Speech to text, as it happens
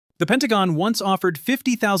The Pentagon once offered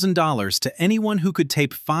 $50,000 to anyone who could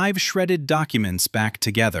tape 5 shredded documents back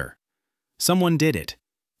together. Someone did it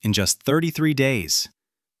in just 33 days.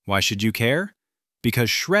 Why should you care?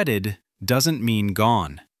 Because shredded doesn't mean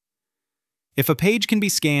gone. If a page can be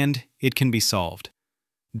scanned, it can be solved.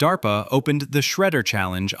 DARPA opened the Shredder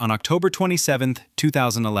Challenge on October 27,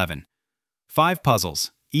 2011. 5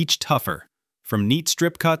 puzzles, each tougher, from neat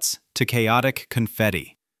strip cuts to chaotic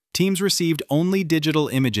confetti. Teams received only digital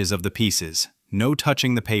images of the pieces, no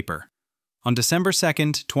touching the paper. On December 2,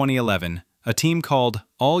 2011, a team called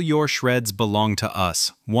All Your Shreds Belong to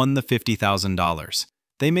Us won the $50,000.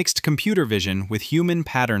 They mixed computer vision with human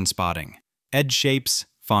pattern spotting, edge shapes,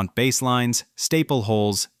 font baselines, staple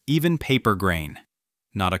holes, even paper grain.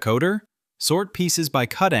 Not a coder? Sort pieces by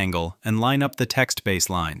cut angle and line up the text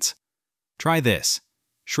baselines. Try this.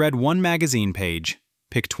 Shred 1 magazine page,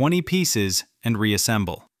 pick 20 pieces, and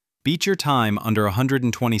reassemble. Beat your time under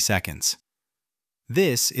 120 seconds.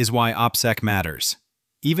 This is why OPSEC matters,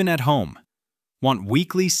 even at home. Want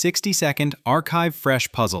weekly 60-second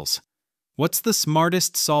archive-fresh puzzles? What's the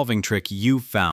smartest solving trick you've found?